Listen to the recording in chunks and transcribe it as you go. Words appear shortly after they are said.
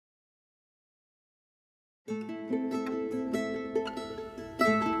Good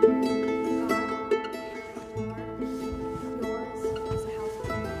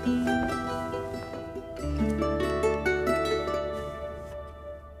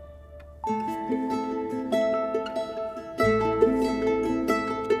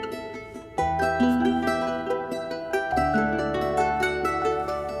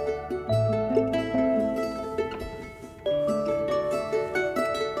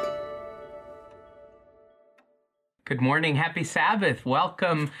morning. Happy Sabbath.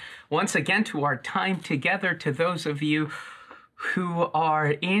 Welcome once again to our time together. To those of you who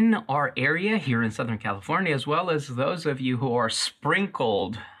are in our area here in Southern California, as well as those of you who are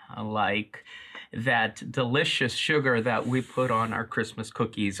sprinkled like that delicious sugar that we put on our Christmas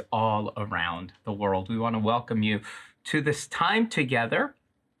cookies all around the world. We want to welcome you to this time together.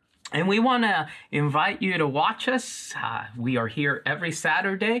 And we want to invite you to watch us. We are here every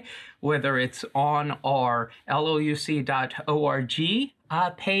Saturday, whether it's on our louc.org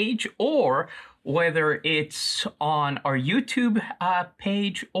page, or whether it's on our YouTube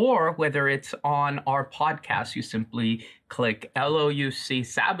page, or whether it's on our podcast. You simply click LOUC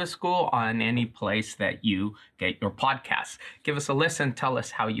Sabbath School on any place that you get your podcasts. Give us a listen. Tell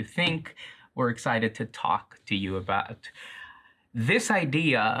us how you think. We're excited to talk to you about this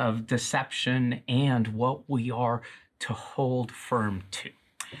idea of deception and what we are to hold firm to.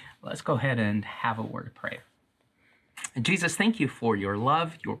 Let's go ahead and have a word of prayer. Jesus, thank you for your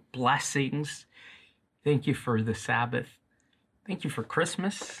love, your blessings. Thank you for the Sabbath. Thank you for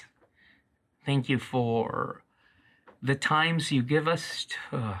Christmas. Thank you for the times you give us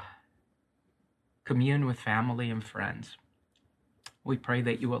to commune with family and friends. We pray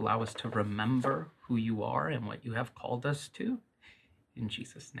that you allow us to remember who you are and what you have called us to. In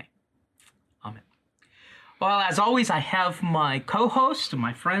Jesus' name, amen. Well, as always, I have my co-host,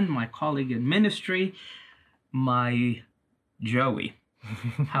 my friend, my colleague in ministry, my Joey.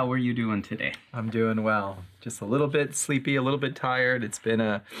 How are you doing today? I'm doing well. Just a little bit sleepy, a little bit tired. It's been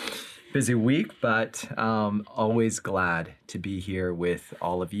a busy week, but always glad to be here with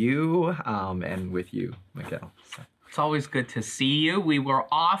all of you and with you, Miguel. So. It's always good to see you. We were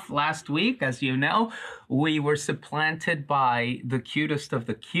off last week, as you know. We were supplanted by the cutest of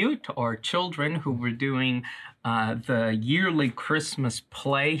the cute, our children, who were doing the yearly Christmas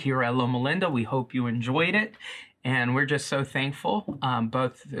play here at Loma Linda. We hope you enjoyed it. And we're just so thankful,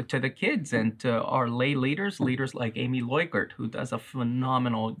 both to the kids and to our lay leaders like Amy Leugert, who does a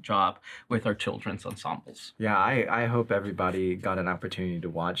phenomenal job with our children's ensembles. Yeah, I hope everybody got an opportunity to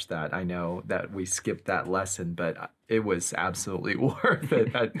watch that. I know that we skipped that lesson, but it was absolutely worth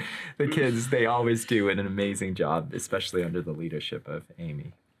it. The kids, they always do an amazing job, especially under the leadership of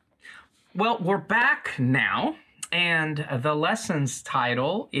Amy. Well, we're back now, and the lesson's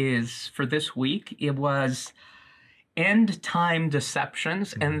title is, for this week, it was End Time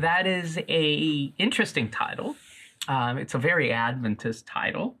Deceptions, and that is a interesting title. It's a very Adventist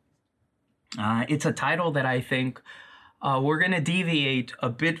title. It's a title that I think we're going to deviate a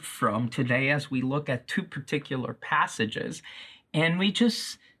bit from today as we look at two particular passages, and we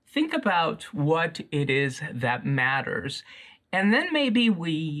just think about what it is that matters. And then maybe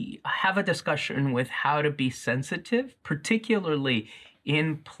we have a discussion with how to be sensitive, particularly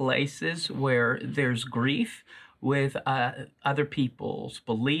in places where there's grief, with other people's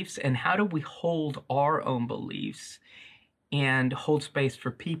beliefs, and how do we hold our own beliefs and hold space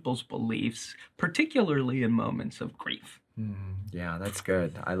for people's beliefs, particularly in moments of grief. Yeah, that's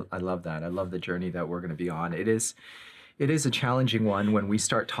good. I love that. I love the journey that we're going to be on. It is a challenging one when we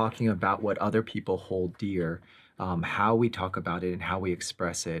start talking about what other people hold dear. How we talk about it and how we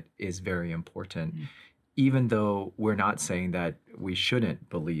express it is very important, even though we're not saying that we shouldn't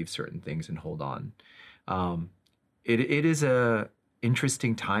believe certain things and hold on. It is a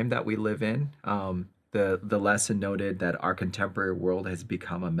interesting time that we live in. The lesson noted that our contemporary world has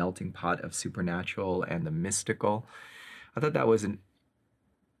become a melting pot of supernatural and the mystical. I thought that was an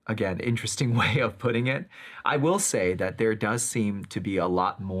interesting way of putting it. I will say that there does seem to be a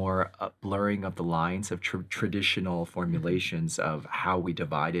lot more blurring of the lines of traditional formulations of how we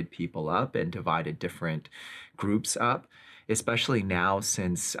divided people up and divided different groups up, especially now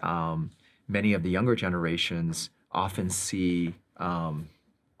since many of the younger generations often see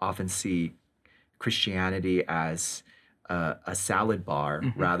Christianity as a salad bar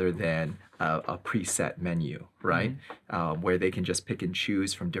rather than a preset menu, right? Where they can just pick and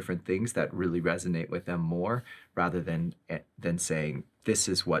choose from different things that really resonate with them more, rather than saying, this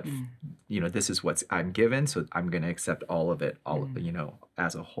is what this is what I'm given, so I'm going to accept all of it,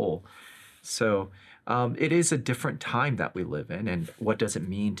 as a whole. So it is a different time that we live in. And what does it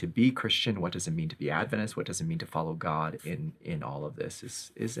mean to be Christian? What does it mean to be Adventist? What does it mean to follow God in all of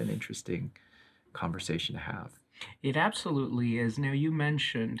this is an interesting conversation to have. It absolutely is. Now, you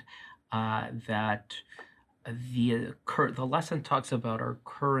mentioned that the lesson talks about our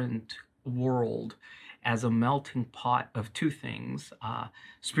current world as a melting pot of two things,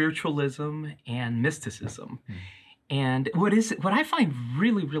 spiritualism and mysticism. And what I find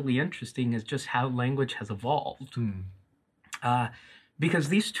really, really interesting is just how language has evolved. Because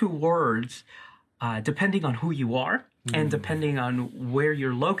these two words, depending on who you are, and depending on where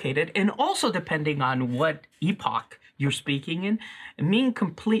you're located, and also depending on what epoch you're speaking in, mean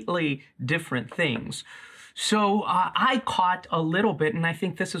completely different things. So I caught a little bit, and I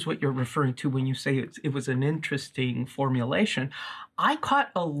think this is what you're referring to when you say it was an interesting formulation. I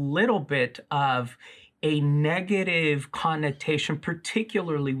caught a little bit of a negative connotation,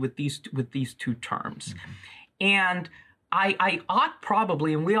 particularly with these two terms. And I ought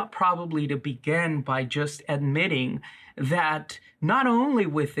probably, and we ought probably to begin by just admitting that not only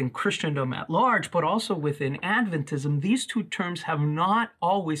within Christendom at large, but also within Adventism, these two terms have not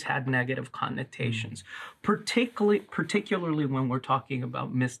always had negative connotations, particularly when we're talking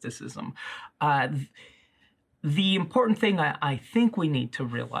about mysticism. The important thing I think we need to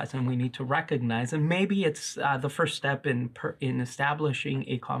realize and we need to recognize, and maybe it's the first step in establishing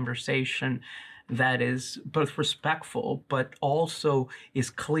a conversation that is both respectful but also is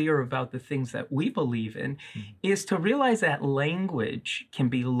clear about the things that we believe in, is to realize that language can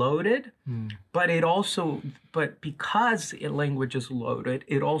be loaded, but because language is loaded,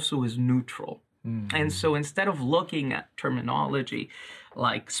 it also is neutral. And so instead of looking at terminology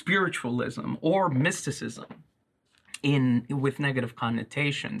like spiritualism or mysticism with negative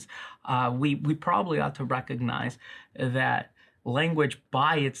connotations, we probably ought to recognize that language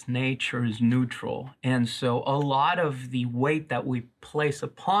by its nature is neutral. And so a lot of the weight that we place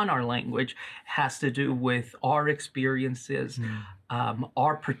upon our language has to do with our experiences,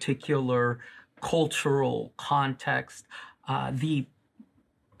 our particular cultural context. The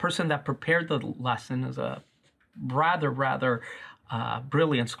person that prepared the lesson is a rather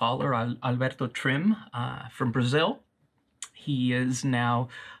brilliant scholar, Alberto Trim, from Brazil. He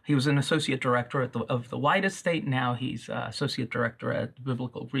was an associate director of the White Estate. Now he's associate director at the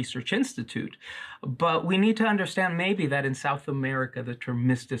Biblical Research Institute. But we need to understand maybe that in South America, the term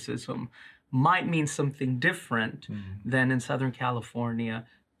mysticism might mean something different than in Southern California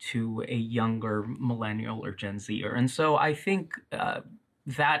to a younger millennial or Gen Zer. And so I think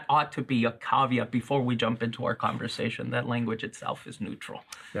that ought to be a caveat before we jump into our conversation, that language itself is neutral.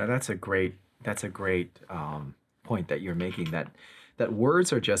 Yeah, that's a great point that you're making, that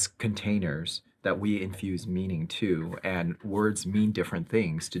words are just containers that we infuse meaning to, and words mean different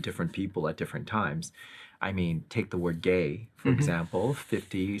things to different people at different times. I mean, take the word gay, for example.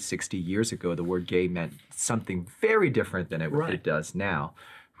 50, 60 years ago, the word gay meant something very different than it does now,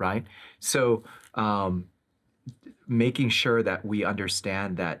 right? So making sure that we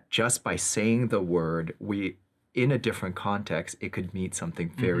understand that just by saying the word, in a different context, it could mean something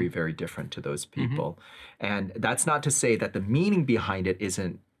very, very different to those people. And that's not to say that the meaning behind it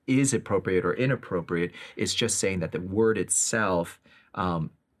is appropriate or inappropriate. It's just saying that the word itself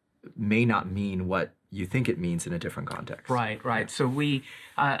may not mean what you think it means in a different context. Right. So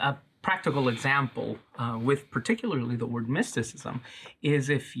a practical example with particularly the word mysticism is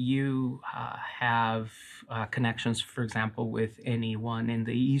if you have connections, for example, with anyone in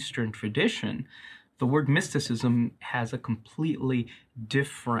the Eastern tradition, the word mysticism has a completely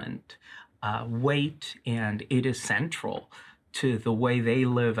different weight, and it is central to the way they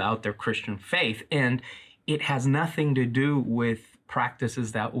live out their Christian faith. And it has nothing to do with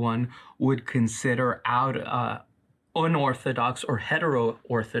practices that one would consider unorthodox or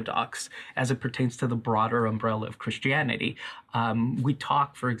hetero-orthodox as it pertains to the broader umbrella of Christianity. We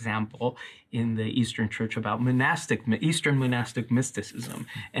talk, for example, in the Eastern Church about Eastern monastic mysticism,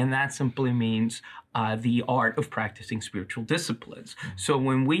 and that simply means the art of practicing spiritual disciplines. So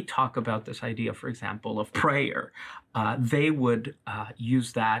when we talk about this idea, for example, of prayer, they would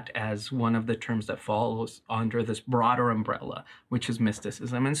use that as one of the terms that falls under this broader umbrella, which is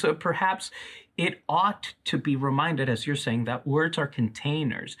mysticism. And so perhaps it ought to be reminded, as you're saying, that words are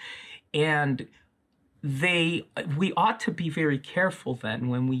containers, and we ought to be very careful then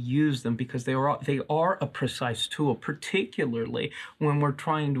when we use them, because they are a precise tool, particularly when we're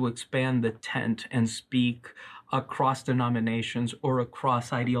trying to expand the tent and speak across denominations or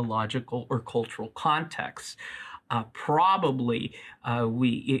across ideological or cultural contexts. Probably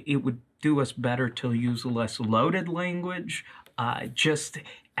it would do us better to use less loaded language, just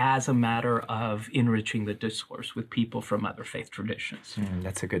as a matter of enriching the discourse with people from other faith traditions.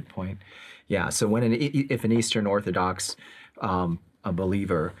 That's a good point. Yeah. So if an Eastern Orthodox a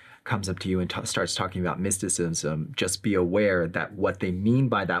believer comes up to you and starts talking about mysticism, just be aware that what they mean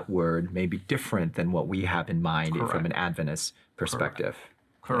by that word may be different than what we have in mind from an Adventist perspective.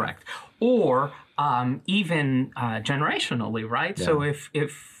 Correct. Yeah. Or even generationally, right? Yeah. So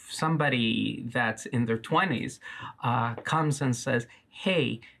if somebody that's in their 20s comes and says,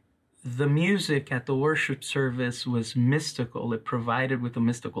 hey, the music at the worship service was mystical, it provided with a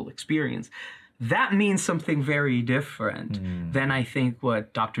mystical experience, that means something very different than I think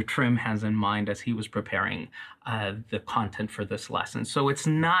what Dr. Trim has in mind as he was preparing the content for this lesson. So it's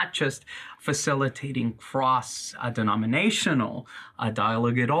not just facilitating cross-denominational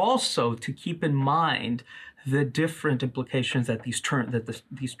dialogue, it also to keep in mind the different implications that these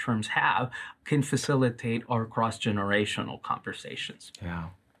terms have can facilitate our cross-generational conversations. Yeah.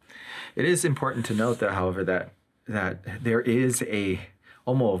 It is important to note, though, however, that there is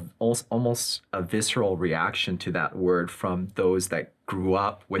almost a visceral reaction to that word from those that grew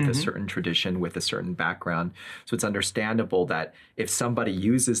up with a certain tradition, with a certain background. So it's understandable that if somebody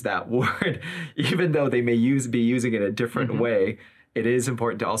uses that word, even though they may be using it a different way, it is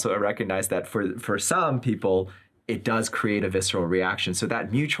important to also recognize that for some people, it does create a visceral reaction. So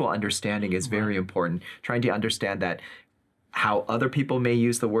that mutual understanding is very important. Trying to understand that how other people may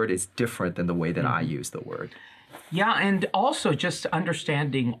use the word is different than the way that I use the word. Yeah, and also just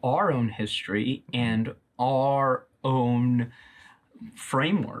understanding our own history and our own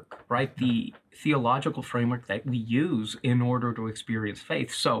framework, right? The theological framework that we use in order to experience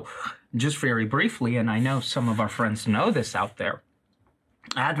faith. So just very briefly, and I know some of our friends know this out there,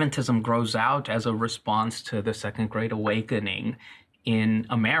 Adventism grows out as a response to the Second Great Awakening in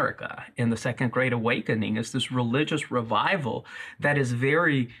America. And the Second Great Awakening is this religious revival that is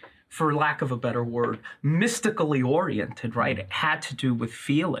very, for lack of a better word, mystically oriented, right? It had to do with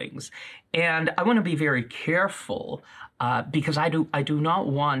feelings. And I want to be very careful because I do not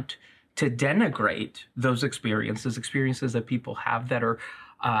want to denigrate those experiences that people have that are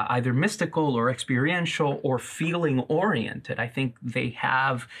either mystical or experiential or feeling oriented. I think they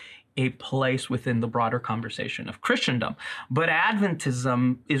have a place within the broader conversation of Christendom. But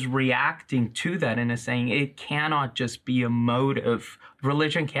Adventism is reacting to that and is saying it cannot just be emotive.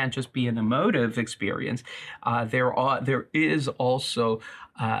 Religion can't just be an emotive experience. There is also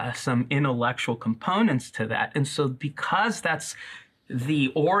some intellectual components to that. And so because that's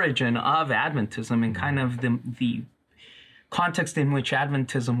the origin of Adventism and kind of the context in which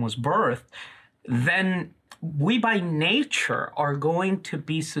Adventism was birthed, then we by nature are going to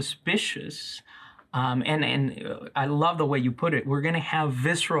be suspicious. And I love the way you put it. We're going to have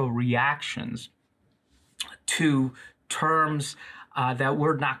visceral reactions to terms that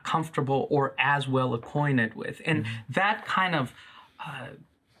we're not comfortable or as well acquainted with. And that kind of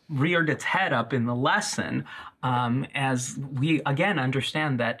reared its head up in the lesson as we, again,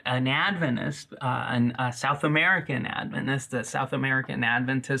 understand that an Adventist, a South American Adventist, a South American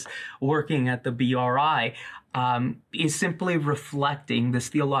Adventist working at the BRI is simply reflecting this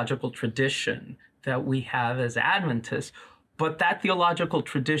theological tradition that we have as Adventists. But that theological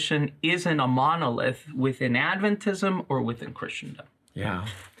tradition isn't a monolith within Adventism or within Christendom. Yeah.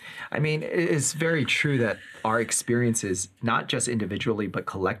 I mean, it is very true that our experiences, not just individually, but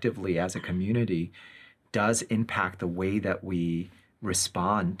collectively as a community, does impact the way that we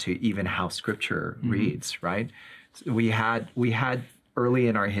respond to even how Scripture reads, right? We had early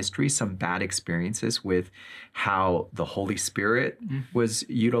in our history some bad experiences with how the Holy Spirit was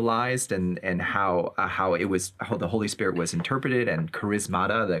utilized and how the Holy Spirit was interpreted, and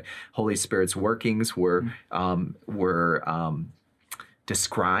charismata, the Holy Spirit's workings were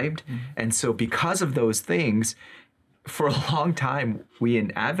described. And so because of those things, for a long time, we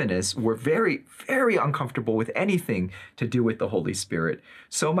in Adventists were very, very uncomfortable with anything to do with the Holy Spirit.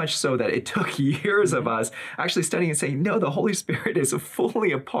 So much so that it took years of us actually studying and saying, no, the Holy Spirit is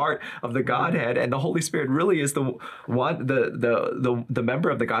fully a part of the Godhead, and the Holy Spirit really is the one, the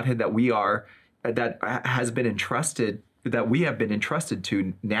member of the Godhead that we have been entrusted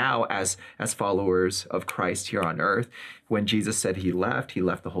to now as followers of Christ here on earth. When Jesus said he left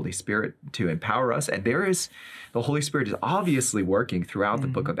the Holy Spirit to empower us. And the Holy Spirit is obviously working throughout the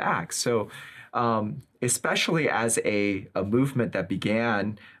book of Acts. So especially as a movement that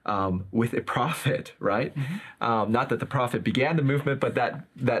began with a prophet, right? Not that the prophet began the movement, but that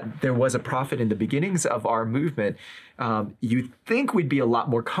there was a prophet in the beginnings of our movement. You'd think we'd be a lot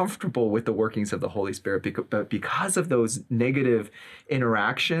more comfortable with the workings of the Holy Spirit, but because of those negative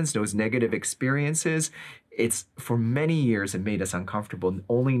interactions, those negative experiences, it's for many years it made us uncomfortable.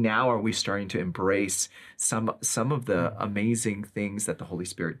 Only now are we starting to embrace some of the amazing things that the Holy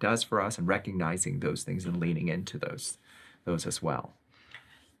Spirit does for us, and recognizing those things and leaning into those as well.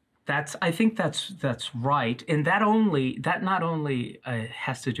 I think that's right, and that not only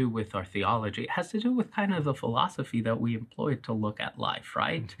has to do with our theology. It has to do with kind of the philosophy that we employ to look at life,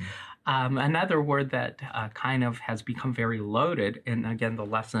 right? Another word that kind of has become very loaded, and again the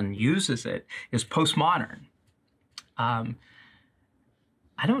lesson uses it, is postmodern. I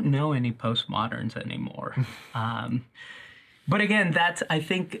don't know any postmoderns anymore, but again, I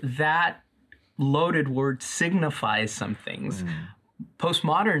think that loaded word signifies some things.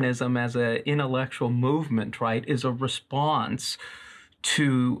 Postmodernism as an intellectual movement, right, is a response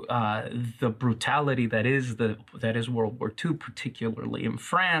to the brutality that is World War II, particularly in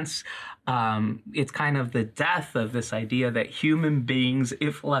France. It's kind of the death of this idea that human beings,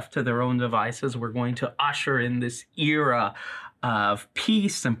 if left to their own devices, were going to usher in this era of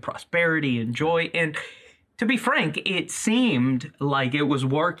peace and prosperity and joy. And to be frank, it seemed like it was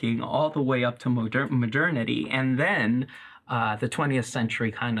working all the way up to modernity, and then the 20th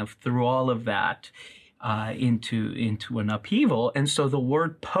century kind of threw all of that into an upheaval. And so the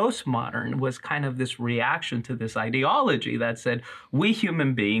word postmodern was kind of this reaction to this ideology that said, we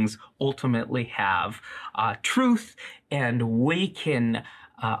human beings ultimately have truth, and we can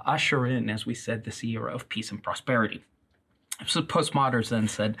usher in, as we said, this era of peace and prosperity. So postmoderns then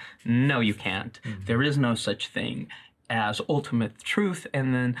said, no, you can't. There is no such thing as ultimate truth.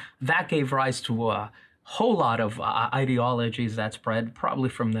 And then that gave rise to a whole lot of ideologies that spread probably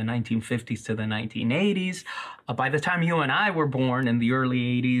from the 1950s to the 1980s. By the time you and I were born in the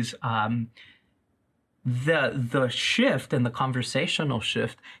early 80s, the shift and the conversational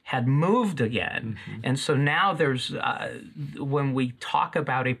shift had moved again. And so now there's, when we talk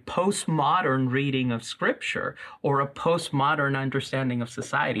about a postmodern reading of Scripture or a postmodern understanding of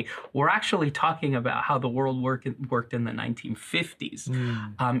society, we're actually talking about how the world worked in the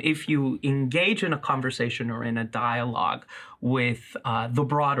 1950s. If you engage in a conversation or in a dialogue with the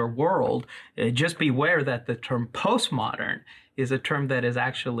broader world, just beware that the term postmodern is a term that is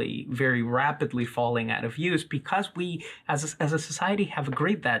actually very rapidly falling out of use, because we, as a society, have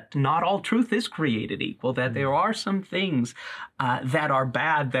agreed that not all truth is created equal, that there are some things that are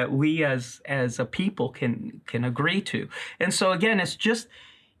bad that we as a people can agree to. And so again, it's just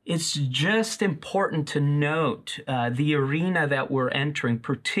important to note the arena that we're entering,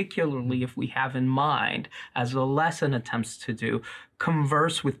 particularly if we have in mind, as the lesson attempts to do,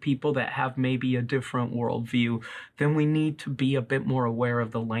 converse with people that have maybe a different worldview. Then we need to be a bit more aware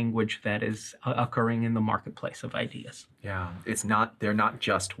of the language that is occurring in the marketplace of ideas. Yeah, they're not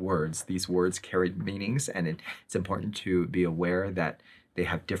just words. These words carry meanings, and it's important to be aware that they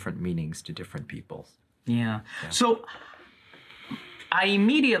have different meanings to different people. Yeah. So I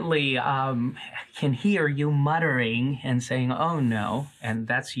immediately can hear you muttering and saying, oh no, and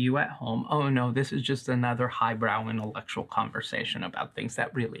that's you at home. Oh no, this is just another highbrow intellectual conversation about things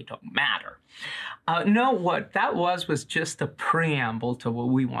that really don't matter. No, what that was just a preamble to what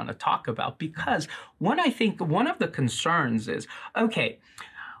we want to talk about, because I think one of the concerns is, okay,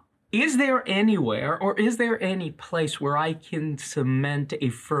 is there anywhere or is there any place where I can cement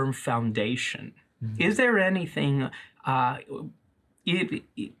a firm foundation? Is there anything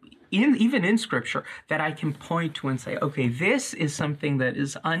even in Scripture that I can point to and say, okay, this is something that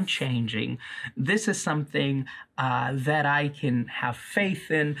is unchanging. This is something that I can have faith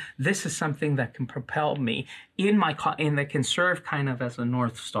in. This is something that can propel me and that can serve kind of as a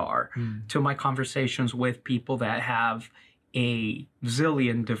North Star to my conversations with people that have a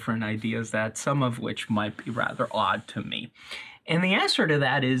zillion different ideas, that some of which might be rather odd to me. And the answer to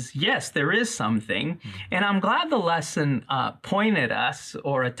that is yes, there is something. And I'm glad the lesson pointed us,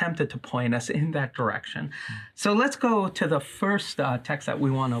 or attempted to point us, in that direction. So let's go to the first text that we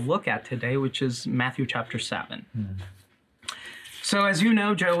want to look at today, which is Matthew chapter 7. So as you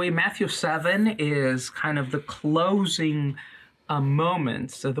know, Joey, Matthew 7 is kind of the closing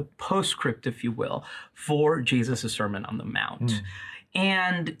moments, so the postscript, if you will, for Jesus' Sermon on the Mount.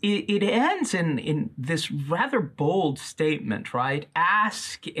 And it ends in this rather bold statement, right?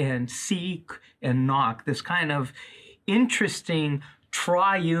 Ask and seek and knock, this kind of interesting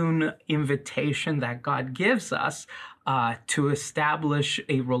triune invitation that God gives us to establish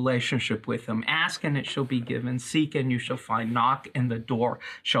a relationship with Him. Ask and it shall be given, seek and you shall find, knock and the door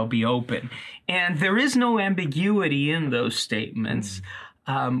shall be open. And there is no ambiguity in those statements,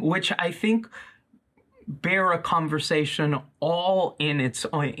 which I think bear a conversation all in its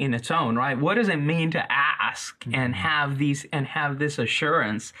own, right? What does it mean to ask and have this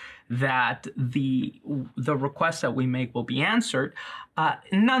assurance that the requests that we make will be answered.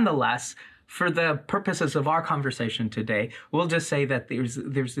 Nonetheless, for the purposes of our conversation today, we'll just say that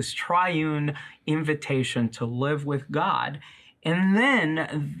there's this triune invitation to live with God. And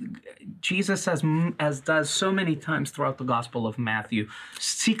then Jesus, as does so many times throughout the Gospel of Matthew,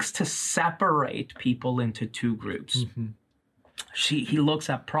 seeks to separate people into two groups. He looks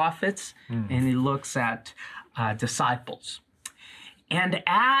at prophets and he looks at disciples. And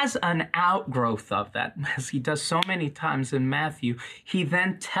as an outgrowth of that, as he does so many times in Matthew, he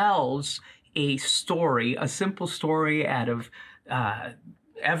then tells a story, a simple story out of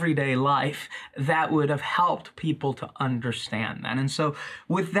everyday life that would have helped people to understand that. And so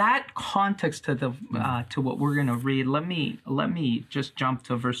with that context to what we're going to read, let me just jump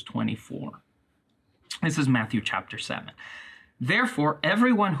to verse 24. This is Matthew chapter 7. Therefore,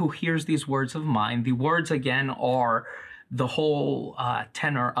 everyone who hears these words of mine, the words again are the whole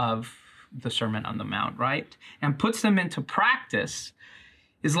tenor of the Sermon on the Mount, right? And puts them into practice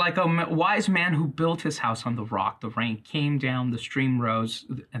is like a wise man who built his house on the rock. The rain came down, the streams rose,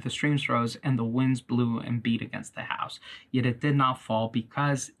 and the winds blew and beat against the house. Yet it did not fall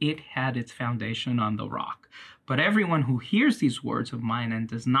because it had its foundation on the rock. But everyone who hears these words of mine and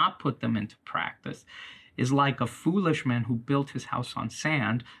does not put them into practice is like a foolish man who built his house on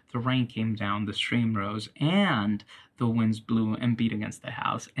sand. The rain came down, the stream rose, and the winds blew and beat against the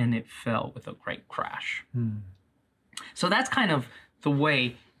house, and it fell with a great crash. So that's kind of the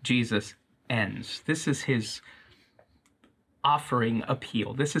way Jesus ends. This is his offering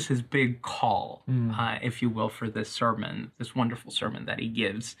appeal. This is his big call, if you will, for this sermon, this wonderful sermon that he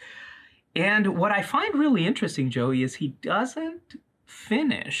gives. And what I find really interesting, Joey, is he doesn't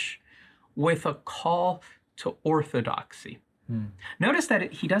finish with a call to orthodoxy. Notice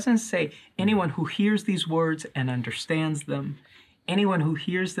that he doesn't say anyone who hears these words and understands them, anyone who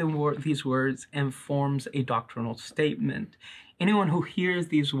hears these words and forms a doctrinal statement, anyone who hears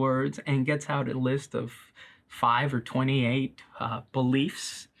these words and gets out a list of 5 or 28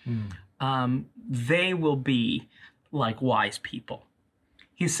 beliefs, they will be like wise people.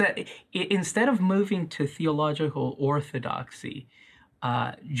 He said, instead of moving to theological orthodoxy,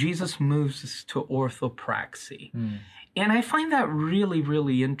 Jesus moves us to orthopraxy. And I find that really,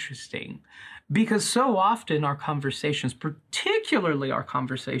 really interesting because so often our conversations, particularly our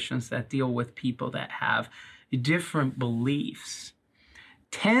conversations that deal with people that have different beliefs,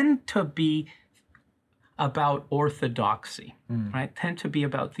 tend to be about orthodoxy, right? Tend to be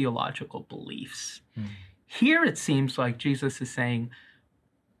about theological beliefs. Here it seems like Jesus is saying,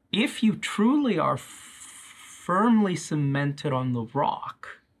 if you truly are firmly cemented on the rock,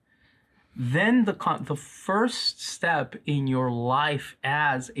 then the first step in your life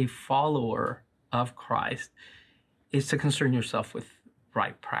as a follower of Christ is to concern yourself with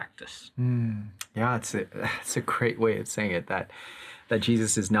right practice. Yeah, it's a great way of saying it, that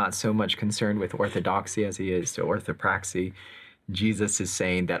Jesus is not so much concerned with orthodoxy as he is to orthopraxy. Jesus is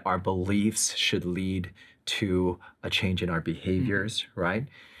saying that our beliefs should lead to a change in our behaviors, right?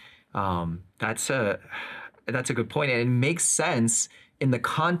 That's a good point, and it makes sense in the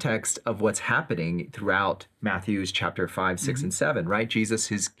context of what's happening throughout Matthew's chapter 5, 6, and 7, right?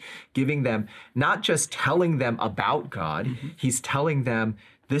 Jesus is giving them, not just telling them about God, he's telling them,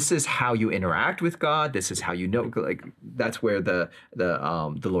 this is how you interact with God. This is how you know, like that's where the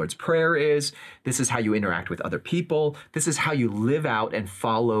Lord's Prayer is. This is how you interact with other people. This is how you live out and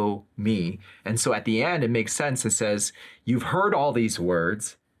follow me. And so at the end, it makes sense. It says, you've heard all these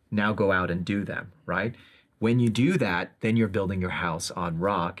words, now go out and do them, right? When you do that, then you're building your house on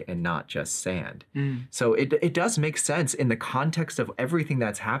rock and not just sand. So it does make sense in the context of everything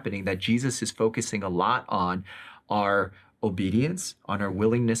that's happening that Jesus is focusing a lot on our obedience, on our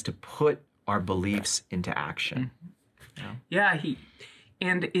willingness to put our beliefs into action. Yeah,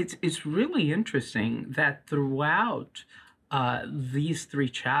 and it's really interesting that throughout these 3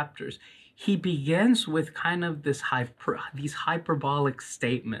 chapters, he begins with kind of these hyperbolic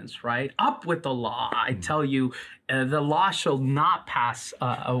statements, right? Up with the law. I tell you, the law shall not pass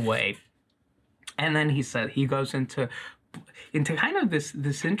away. And then he goes into kind of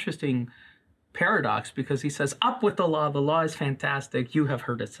this interesting paradox, because he says, up with the law is fantastic, you have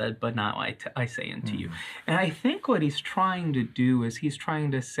heard it said, but now I say unto you. And I think what he's trying to do is he's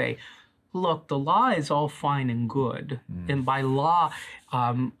trying to say, look, the law is all fine and good. And by law,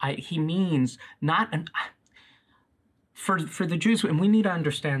 he means not an... For the Jews, and we need to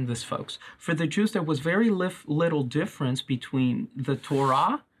understand this, folks, for the Jews, there was very little difference between the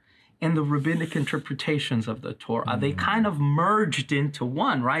Torah and the rabbinic interpretations of the Torah. They kind of merged into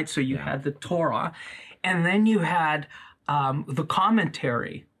one, right? So you had the Torah, and then you had the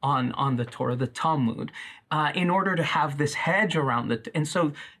commentary on the Torah, the Talmud, in order to have this hedge around it. And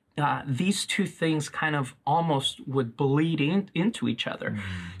so these two things kind of almost would bleed into each other.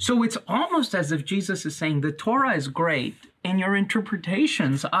 So it's almost as if Jesus is saying the Torah is great and your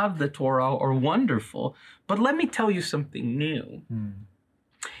interpretations of the Torah are wonderful, but let me tell you something new.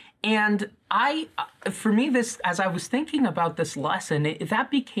 And for me, this, as I was thinking about this lesson,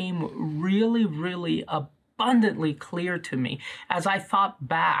 that became really, really abundantly clear to me as I thought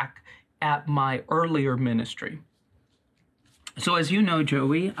back at my earlier ministry. So as you know,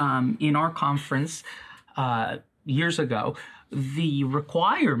 Joey, in our conference years ago, the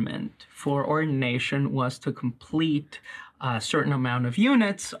requirement for ordination was to complete a certain amount of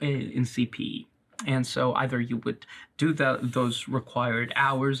units in CPE. And so either you would do those required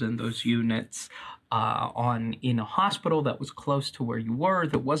hours and those units in a hospital that was close to where you were.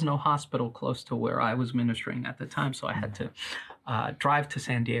 There was no hospital close to where I was ministering at the time, so I had to drive to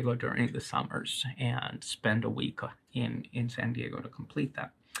San Diego during the summers and spend a week in San Diego to complete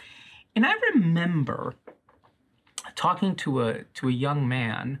that. And I remember talking to a young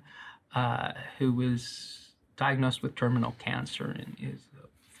man who was diagnosed with terminal cancer, and his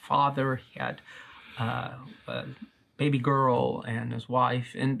father had a baby girl and his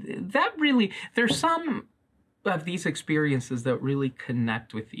wife, and that really, there's some of these experiences that really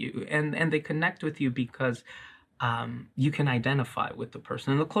connect with you, and they connect with you because you can identify with the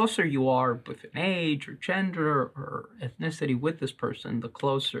person. And the closer you are with an age or gender or ethnicity with this person, the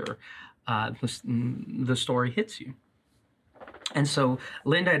closer the story hits you. And so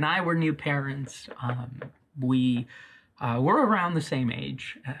Linda and I were new parents. We were around the same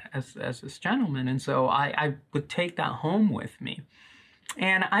age as this gentleman. And so I would take that home with me.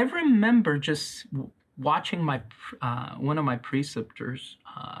 And I remember just watching one of my preceptors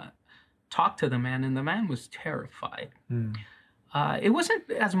talk to the man, and the man was terrified. It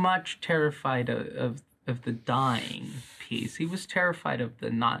wasn't as much terrified of the dying piece. He was terrified of the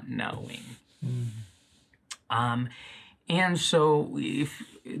not knowing. And so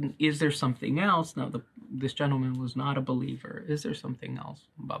is there something else? No, this gentleman was not a believer. Is there something else?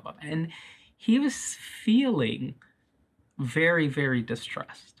 Blah, blah. And he was feeling very, very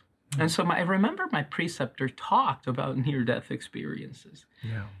distressed. And so I remember my preceptor talked about near-death experiences.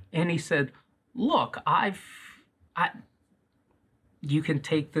 Yeah. And he said, look, you can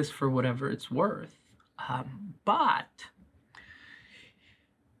take this for whatever it's worth, but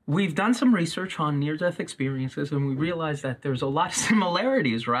we've done some research on near-death experiences, and we realized that there's a lot of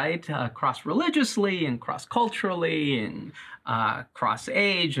similarities, right? Cross-religiously and cross-culturally and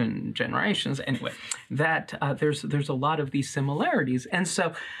cross-age and generations. Anyway, that there's a lot of these similarities. And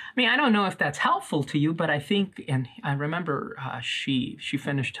so, I mean, I don't know if that's helpful to you, but I think, and I remember she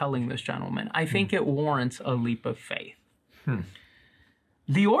finished telling this gentleman, I think it warrants a leap of faith.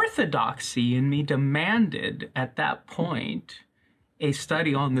 The orthodoxy in me demanded at that point a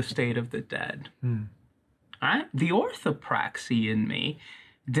study on the state of the dead. All right? The orthopraxy in me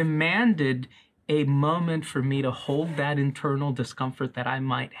demanded a moment for me to hold that internal discomfort that I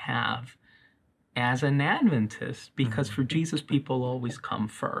might have as an Adventist, because for Jesus, people always come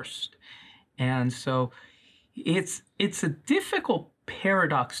first. And so it's a difficult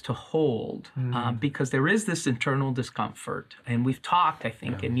paradox to hold because there is this internal discomfort. And we've talked, I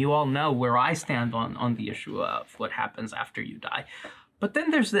think, and you all know where I stand on the issue of what happens after you die. But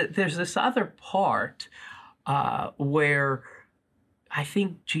then there's this other part where I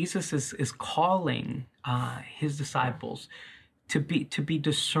think Jesus is calling his disciples to be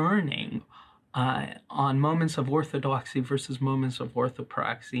discerning on moments of orthodoxy versus moments of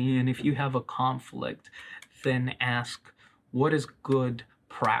orthopraxy. And if you have a conflict, then ask, what is good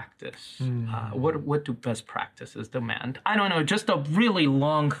practice? What do best practices demand? I don't know, just a really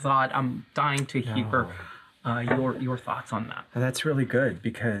long thought. I'm dying to hear your thoughts on that. And that's really good,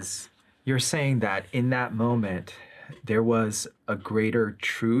 because you're saying that in that moment, there was a greater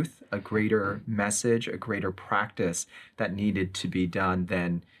truth, a greater message, a greater practice that needed to be done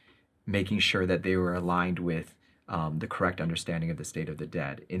than making sure that they were aligned with the correct understanding of the state of the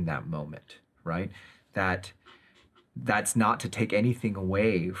dead in that moment, right? That's not to take anything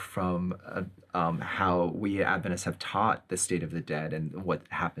away from how we Adventists have taught the state of the dead and what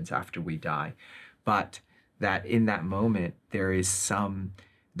happens after we die, but that in that moment there is some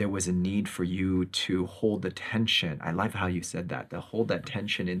there was a need for you to hold the tension. I love how you said that, to hold that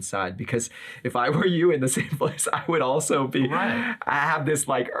tension inside. Because if I were you in the same place, I would also be, Right. I have this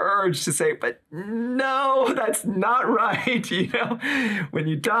like urge to say, but no, that's not right. You know, when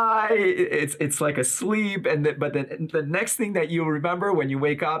you die, it's like a sleep. But the next thing that you'll remember when you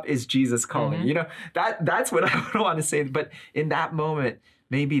wake up is Jesus calling. You know, that's what I would want to say. But in that moment,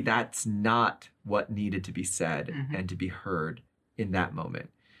 maybe that's not what needed to be said and to be heard in that moment.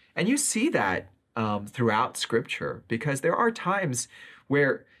 And you see that throughout Scripture, because there are times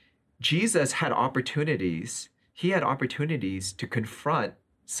where Jesus had opportunities. He had opportunities to confront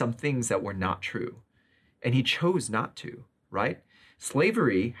some things that were not true, and he chose not to, right?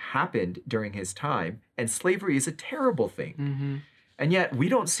 Slavery happened during his time, and slavery is a terrible thing. And yet we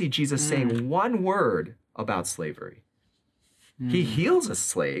don't see Jesus saying one word about slavery. He heals a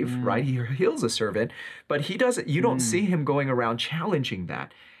slave, right? He heals a servant, but he doesn't, you don't see him going around challenging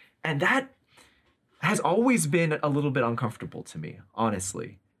that. And that has always been a little bit uncomfortable to me,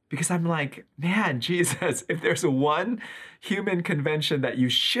 honestly, because I'm like, man, Jesus, if there's one human convention that you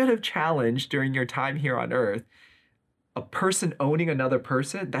should have challenged during your time here on earth, a person owning another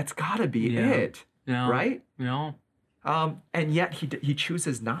person, that's gotta be it, right? Yeah. And yet he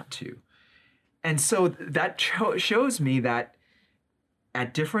chooses not to. And so that shows me that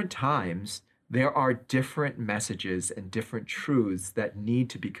at different times, there are different messages and different truths that need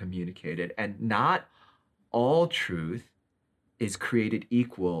to be communicated. And not all truth is created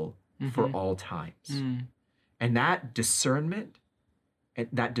equal for all times. And that discernment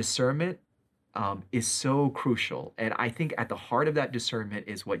is so crucial. And I think at the heart of that discernment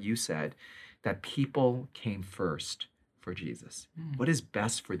is what you said, that people came first for Jesus. What is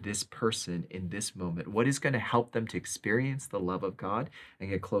best for this person in this moment? What is going to help them to experience the love of God and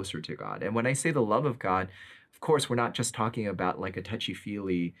get closer to God? And when I say the love of God, of course, we're not just talking about like a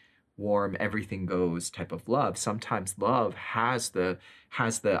touchy-feely, warm, everything goes type of love. Sometimes love has the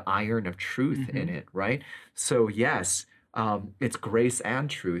iron of truth in it, right? So yes, it's grace and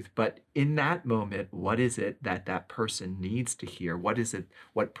truth, but in that moment, what is it that that person needs to hear? What is it?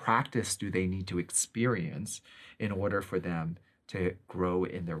 What practice do they need to experience in order for them to grow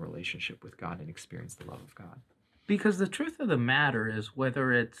in their relationship with God and experience the love of God? Because the truth of the matter is,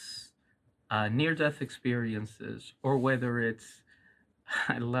 whether it's near-death experiences or whether it's,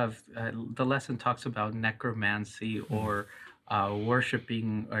 I love the lesson talks about necromancy or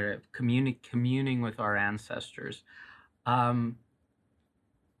worshiping or communing with our ancestors.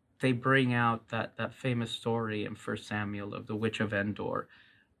 They bring out that famous story in 1 Samuel of the Witch of Endor.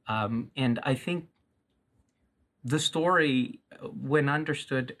 And I think the story, when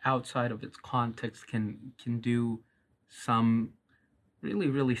understood outside of its context, can do some really,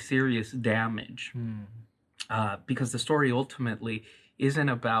 really serious damage. Because the story ultimately isn't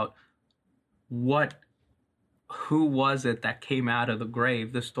about who was it that came out of the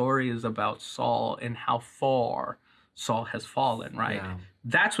grave. The story is about Saul and how far Saul has fallen, right? Yeah.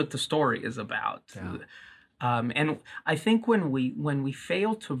 That's what the story is about. Yeah. And I think when we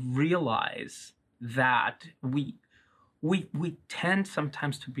fail to realize that, we tend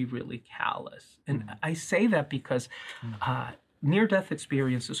sometimes to be really callous. And I say that because near-death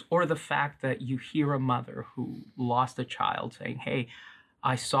experiences, or the fact that you hear a mother who lost a child saying, hey,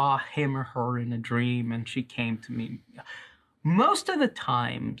 I saw him or her in a dream and she came to me. Most of the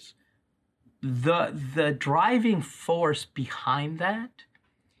times, the driving force behind that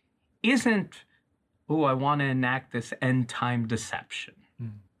isn't, oh, I want to enact this end-time deception.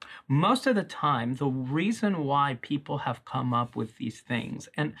 Most of the time, the reason why people have come up with these things,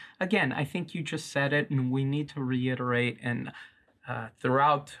 and again, I think you just said it, and we need to reiterate, and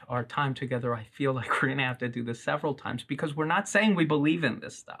throughout our time together, I feel like we're going to have to do this several times, because we're not saying we believe in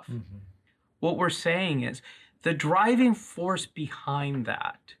this stuff. What we're saying is the driving force behind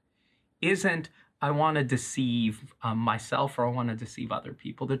that isn't, I want to deceive myself or I want to deceive other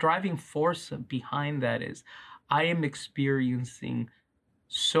people. The driving force behind that is, I am experiencing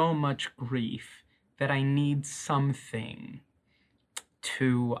so much grief that I need something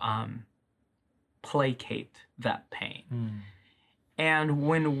to placate that pain. And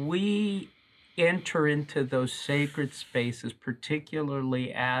when we enter into those sacred spaces,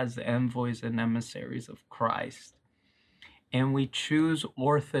 particularly as envoys and emissaries of Christ, and we choose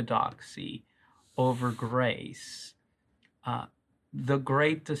orthodoxy over grace, the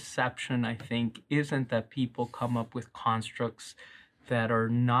great deception, I think, isn't that people come up with constructs that are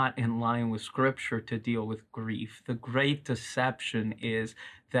not in line with Scripture to deal with grief. The great deception is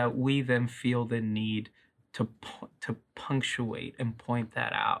that we then feel the need to punctuate and point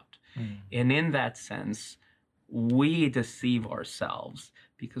that out. And in that sense, we deceive ourselves,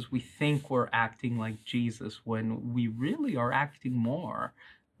 because we think we're acting like Jesus when we really are acting more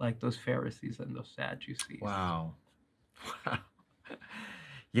like those Pharisees and those Sadducees. Wow. Wow.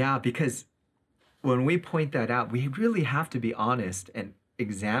 Yeah, because when we point that out, we really have to be honest and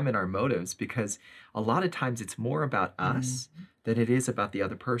examine our motives, because a lot of times it's more about us than it is about the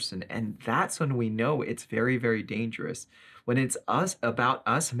other person. And that's when we know it's very, very dangerous. When it's about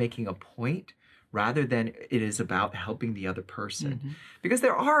us making a point rather than it is about helping the other person. Because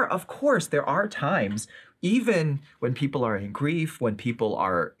of course, there are times, even when people are in grief, when people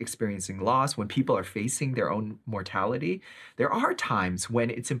are experiencing loss, when people are facing their own mortality, there are times when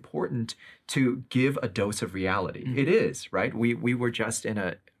it's important to give a dose of reality. It is, right? We were just in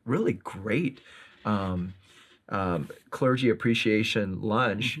a really great clergy appreciation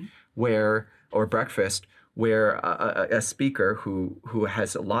lunch or breakfast, where a speaker who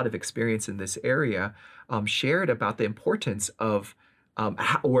has a lot of experience in this area shared about the importance of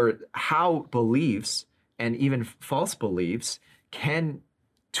how beliefs and even false beliefs can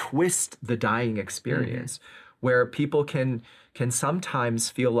twist the dying experience, where people can sometimes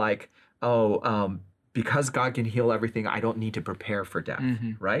feel like, because God can heal everything, I don't need to prepare for death,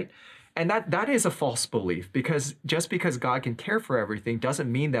 right? And that is a false belief, because just because God can care for everything doesn't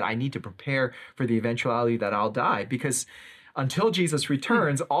mean that I need to prepare for the eventuality that I'll die, because until Jesus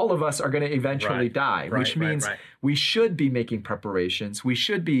returns, all of us are going to eventually die, which means we should be making preparations. We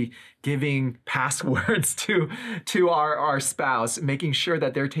should be giving passwords to our spouse, making sure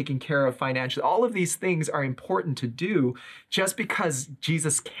that they're taken care of financially. All of these things are important to do. Just because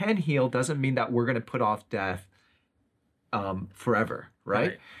Jesus can heal doesn't mean that we're going to put off death forever,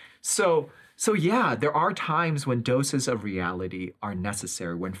 right? So yeah, there are times when doses of reality are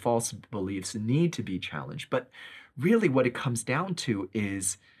necessary, when false beliefs need to be challenged. But really what it comes down to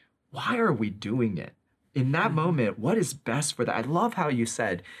is, why are we doing it? In that moment, what is best for that? I love how you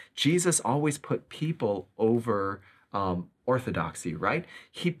said Jesus always put people over orthodoxy, right?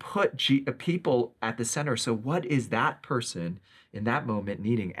 He put people at the center. So what is that person in that moment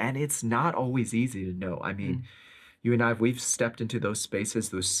needing? And it's not always easy to know. I mean, you and we've stepped into those spaces,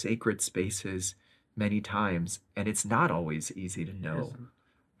 those sacred spaces many times, and it's not always easy to know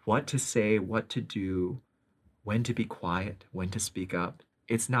what to say, what to do, when to be quiet, when to speak up.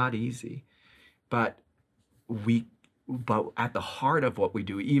 It's not easy. But at the heart of what we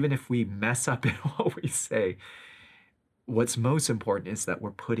do, even if we mess up in what we say, what's most important is that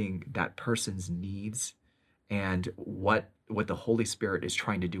we're putting that person's needs and what the Holy Spirit is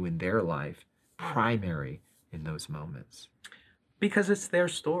trying to do in their life primary in those moments. Because it's their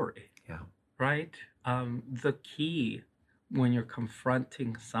story. Yeah. Right? The key when you're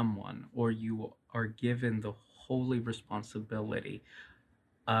confronting someone, or you are given the holy responsibility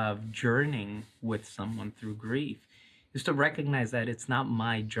of journeying with someone through grief, is to recognize that it's not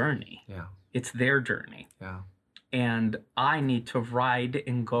my journey. Yeah. It's their journey. Yeah. And I need to ride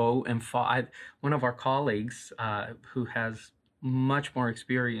and go and follow. One of our colleagues who has much more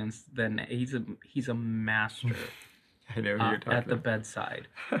experience than he's a master I know who you're talking at the bedside.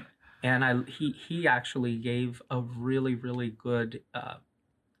 And he actually gave a really, really good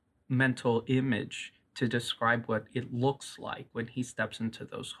mental image to describe what it looks like when he steps into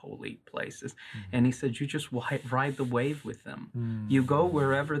those holy places. And he said, you just ride the wave with them. You go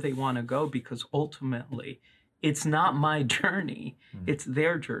wherever they want to go, because ultimately it's not my journey. It's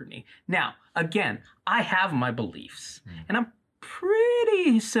their journey. Now, again, I have my beliefs, and I'm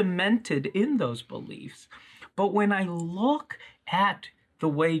pretty cemented in those beliefs. But when I look at the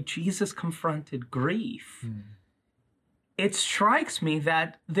way Jesus confronted grief, it strikes me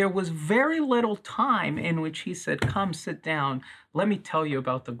that there was very little time in which he said, come sit down. Let me tell you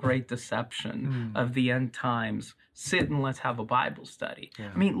about the great deception of the end times. Sit and let's have a Bible study. Yeah.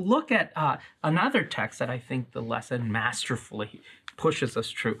 I mean, look at another text that I think the lesson masterfully pushes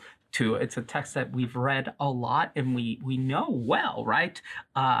us to. It's a text that we've read a lot and we know well, right?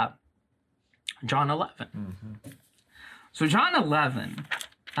 John 11. So John 11,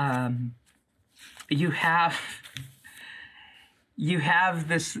 you have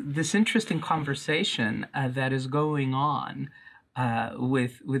this interesting conversation that is going on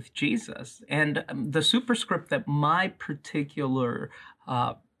with Jesus, and the superscript that my particular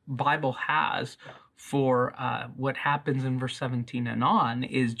Bible has for what happens in verse 17 and on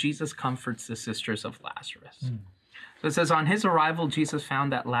is Jesus comforts the sisters of Lazarus. So it says, on his arrival, Jesus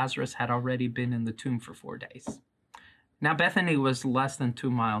found that Lazarus had already been in the tomb for 4 days. Now Bethany was less than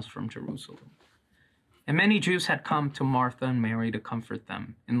 2 miles from Jerusalem. And many Jews had come to Martha and Mary to comfort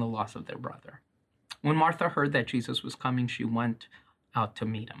them in the loss of their brother. When Martha heard that Jesus was coming, she went out to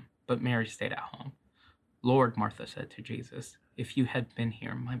meet him, but Mary stayed at home. Lord, Martha said to Jesus, if you had been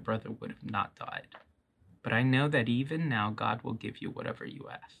here, my brother would have not died. But I know that even now God will give you whatever you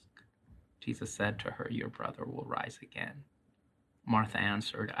ask. Jesus said to her, your brother will rise again. Martha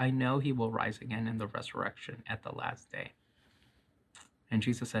answered, I know he will rise again in the resurrection at the last day. And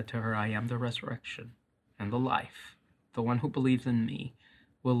Jesus said to her, I am the resurrection and the life. The one who believes in me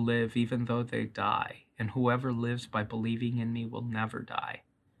will live even though they die, and whoever lives by believing in me will never die.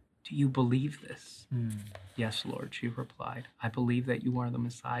 Do you believe this? Yes, Lord, she replied. I believe that you are the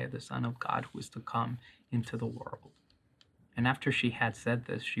Messiah, the Son of God, who is to come into the world. And after she had said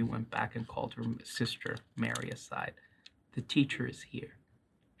this, she went back and called her sister Mary aside. The teacher is here,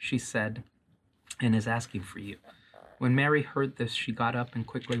 she said, and is asking for you. When Mary heard this, she got up and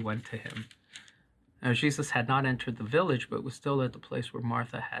quickly went to him. Now, Jesus had not entered the village, but was still at the place where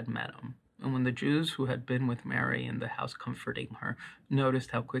Martha had met him. And when the Jews who had been with Mary in the house comforting her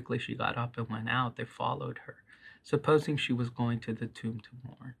noticed how quickly she got up and went out, they followed her, supposing she was going to the tomb to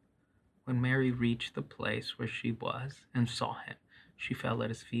mourn. When Mary reached the place where she was and saw him, she fell at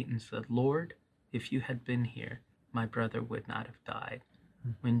his feet and said, Lord, if you had been here, my brother would not have died.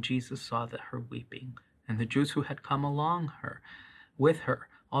 When Jesus saw that her weeping, and the Jews who had come along with her,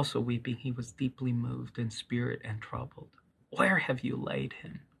 also weeping, he was deeply moved in spirit and troubled. Where have you laid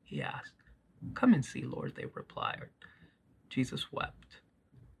him? He asked. Come and see, Lord, they replied. Jesus wept.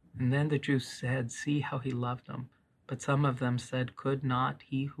 And then the Jews said, see how he loved them. But some of them said, could not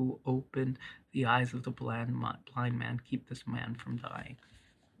he who opened the eyes of the blind man keep this man from dying?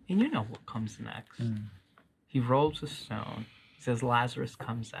 And you know what comes next. He rolls a stone. He says, Lazarus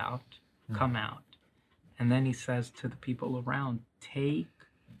come out. And then he says to the people around, take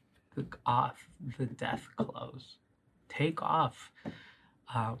off the death clothes. Take off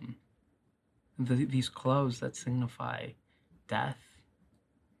these clothes that signify death.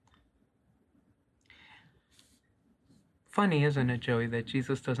 Funny, isn't it, Joey, that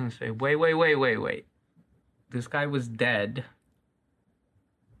Jesus doesn't say, wait. This guy was dead.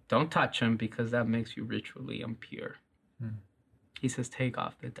 Don't touch him because that makes you ritually impure. He says, take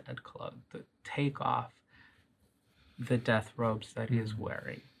off the dead clothes. Take off the death robes that he is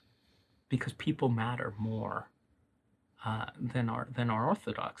wearing. Because people matter more than our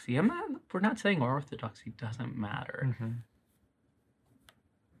orthodoxy. We're not saying our orthodoxy doesn't matter.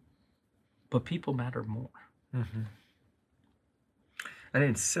 But people matter more. And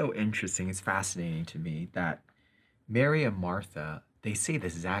it's so interesting, it's fascinating to me that Mary and Martha, they say the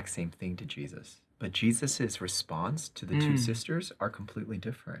exact same thing to Jesus, but Jesus's response to the two sisters are completely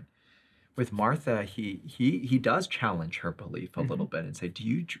different. With Martha, he does challenge her belief a little bit and say, do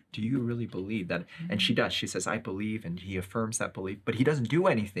you really believe that? And she does. She says, I believe, and he affirms that belief, but he doesn't do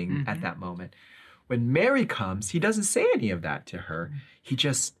anything at that moment. When Mary comes, he doesn't say any of that to her. He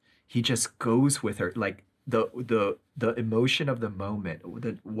just goes with her, like the emotion of the moment,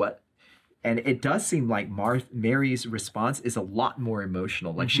 and it does seem like Mary's response is a lot more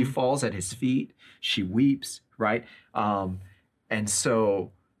emotional. Like she falls at his feet, she weeps, right? And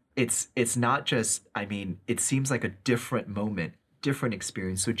so it's not just, it seems like a different moment, different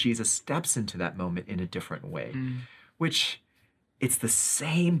experience. So Jesus steps into that moment in a different way, which it's the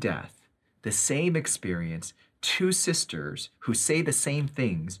same death, the same experience, two sisters who say the same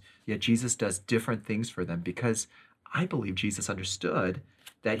things, yet Jesus does different things for them because I believe Jesus understood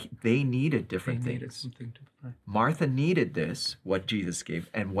that they needed different things. Needed something different. Martha needed this, what Jesus gave,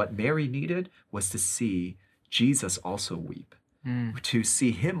 and what Mary needed was to see Jesus also weep, to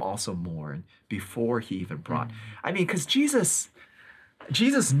see him also mourn before he even brought. Because Jesus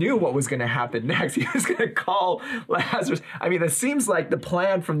knew what was going to happen next. He was going to call Lazarus. It seems like the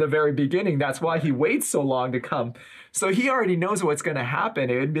plan from the very beginning. That's why he waits so long to come. So he already knows what's going to happen.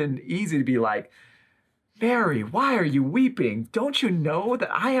 It would have been easy to be like, Mary, why are you weeping? Don't you know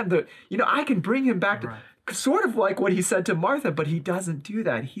that I am I can bring him back to, sort of like what he said to Martha, but he doesn't do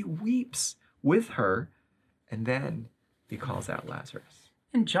that. He weeps with her, and then he calls out Lazarus.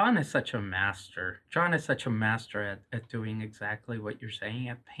 And John is such a master. John is such a master at doing exactly what you're saying,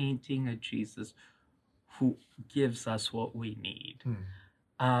 at painting a Jesus who gives us what we need.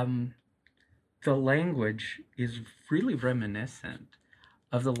 The language is really reminiscent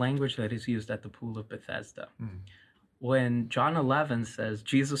of the language that is used at the Pool of Bethesda. When John 11 says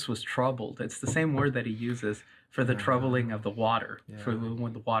Jesus was troubled, it's the same word that he uses for the troubling of the water, for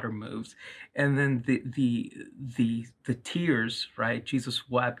when the water moves. And then the tears, right? Jesus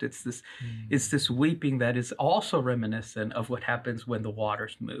wept. It's this weeping that is also reminiscent of what happens when the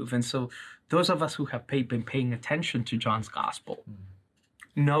waters move. And so those of us who have been paying attention to John's gospel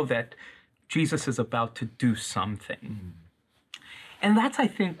know that Jesus is about to do something. And that's, I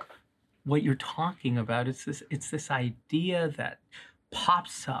think, what you're talking about. It's this idea that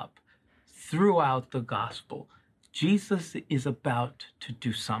pops up throughout the gospel. Jesus is about to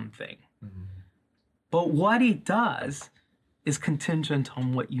do something. Mm. But what he does is contingent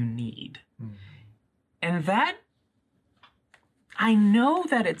on what you need. Mm. And that, I know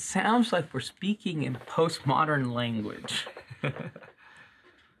that it sounds like we're speaking in postmodern language.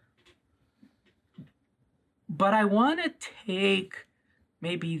 But I want to take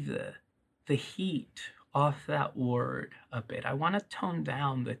maybe the heat off that word a bit. I want to tone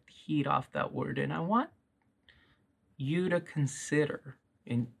down the heat off that word, and I want you to consider,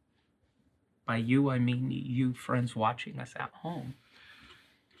 and by you I mean you friends watching us at home,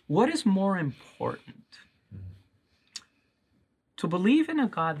 what is more important? To believe in a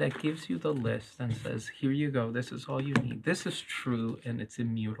God that gives you the list and says, here you go, this is all you need, this is true and it's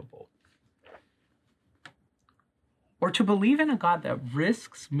immutable. Or to believe in a God that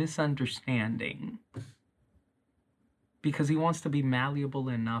risks misunderstanding because he wants to be malleable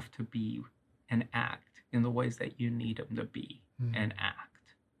enough to be and act in the ways that you need him to be and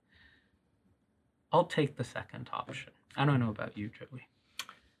act. I'll take the second option. I don't know about you, Joey.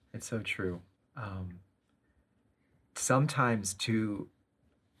 It's so true. Sometimes too,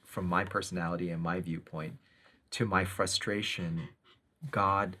 from my personality and my viewpoint, to my frustration,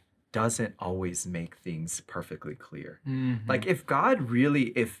 God doesn't always make things perfectly clear. Mm-hmm. Like if God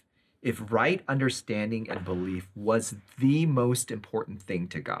really, if right understanding and belief was the most important thing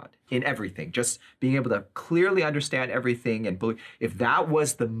to God in everything, just being able to clearly understand everything and believe, if that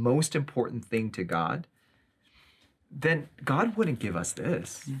was the most important thing to God, then God wouldn't give us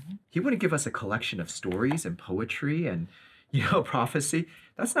this. Mm-hmm. He wouldn't give us a collection of stories and poetry and, prophecy.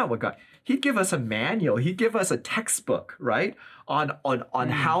 That's not what God, he'd give us a manual. He'd give us a textbook, right? On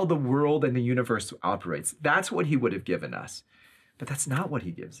how the world and the universe operates. That's what he would have given us. But that's not what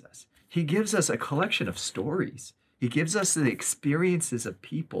he gives us. He gives us a collection of stories. He gives us the experiences of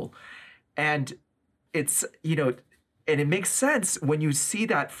people. And it's, and it makes sense when you see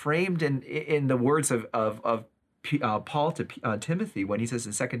that framed in the words of Paul to Timothy, when he says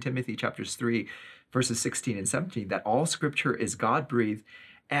in 2 Timothy chapters 3, verses 16 and 17, that all scripture is God-breathed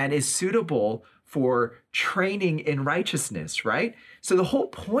and is suitable for training in righteousness, right? So the whole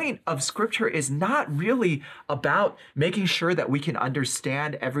point of scripture is not really about making sure that we can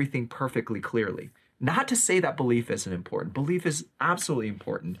understand everything perfectly clearly. Not to say that belief isn't important. Belief is absolutely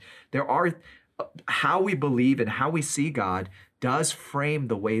important. There are how we believe and how we see God does frame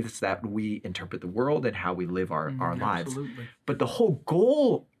the ways that we interpret the world and how we live our lives. Absolutely. But the whole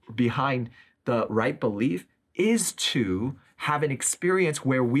goal behind the right belief is to have an experience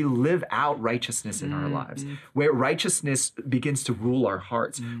where we live out righteousness in our lives, where righteousness begins to rule our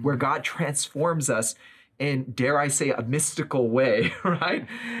hearts, where God transforms us in, dare I say, a mystical way, right?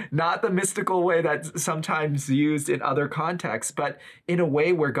 Not the mystical way that's sometimes used in other contexts, but in a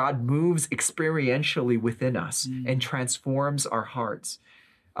way where God moves experientially within us and transforms our hearts.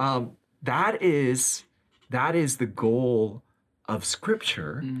 That is the goal of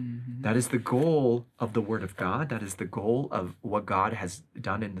Scripture. That is the goal of the Word of God. That is the goal of what God has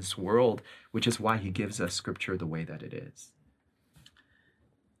done in this world, which is why he gives us Scripture the way that it is.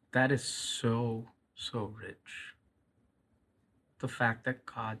 That is so rich. The fact that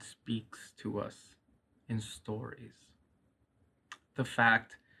God speaks to us in stories. The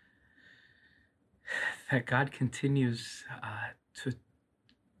fact that God continues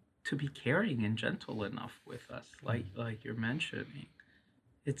to be caring and gentle enough with us, like you're mentioning.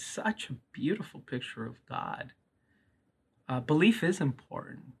 It's such a beautiful picture of God. Belief is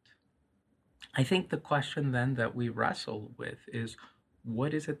important. I think the question then that we wrestle with is,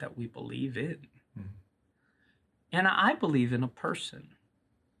 what is it that we believe in? And I believe in a person.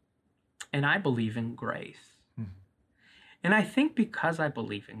 And I believe in grace. And I think because I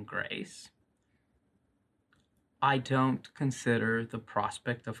believe in grace, I don't consider the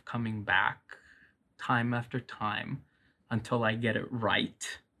prospect of coming back time after time until I get it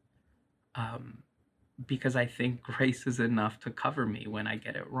right. Because I think grace is enough to cover me when I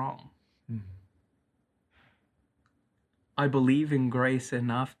get it wrong. I believe in grace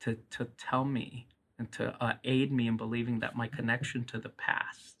enough to tell me and to aid me in believing that my connection to the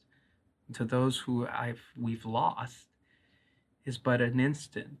past, to those who we've lost, is but an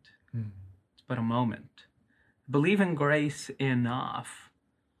instant. It's but a moment. Believe in grace enough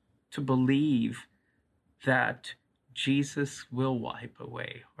to believe that Jesus will wipe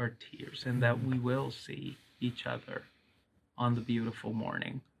away our tears and that we will see each other on the beautiful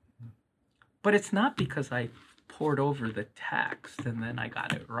morning. But it's not because I poured over the text and then I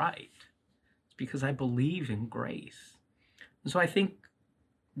got it right. It's because I believe in grace. And so I think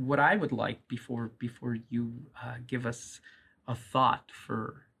what I would like before you give us a thought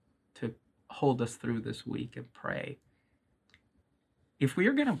to hold us through this week and pray. If we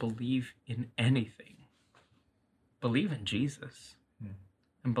are going to believe in anything, believe in Jesus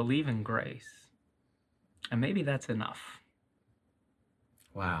and believe in grace. And maybe that's enough.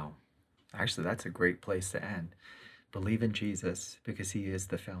 Wow. Actually, that's a great place to end. Believe in Jesus because he is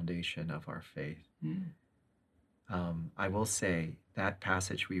the foundation of our faith. I will say that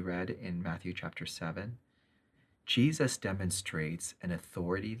passage we read in Matthew chapter 7, Jesus demonstrates an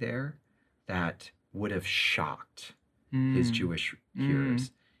authority there that would have shocked his Jewish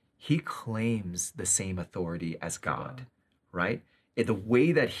hearers. He claims the same authority as God, right? The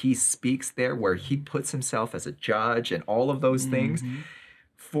way that he speaks there, where he puts himself as a judge and all of those things,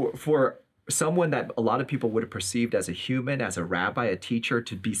 for someone that a lot of people would have perceived as a human, as a rabbi, a teacher,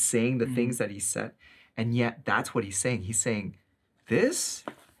 to be saying the things that he said. And yet that's what he's saying. He's saying, this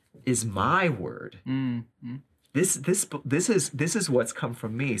is my word. This is what's come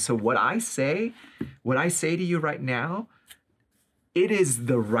from me. So what I say to you right now, it is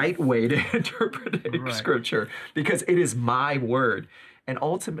the right way to interpret Scripture because it is my word. And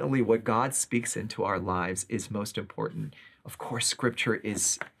ultimately, what God speaks into our lives is most important. Of course, Scripture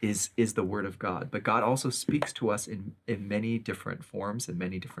is the word of God, but God also speaks to us in many different forms and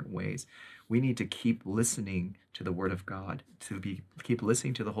many different ways. We need to keep listening to the word of God, keep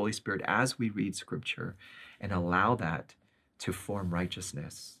listening to the Holy Spirit as we read Scripture, and allow that to form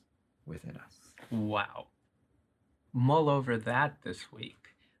righteousness within us. Wow. Mull over that this week.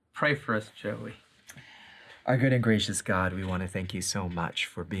 Pray for us, Joey. Our good and gracious God, we want to thank you so much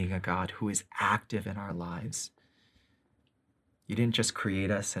for being a God who is active in our lives. You didn't just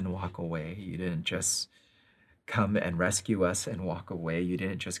create us and walk away. You didn't just come and rescue us and walk away. You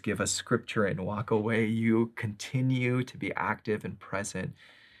didn't just give us Scripture and walk away. You continue to be active and present,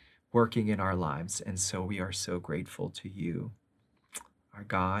 working in our lives. And so we are so grateful to you, our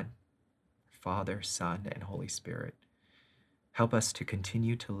God, Father, Son, and Holy Spirit. Help us to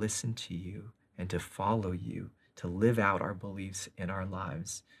continue to listen to you and to follow you, to live out our beliefs in our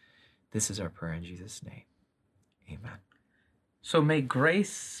lives. This is our prayer in Jesus' name. Amen. So may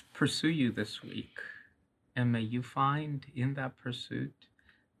grace pursue you this week, and may you find in that pursuit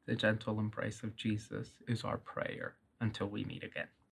the gentle embrace of Jesus is our prayer until we meet again.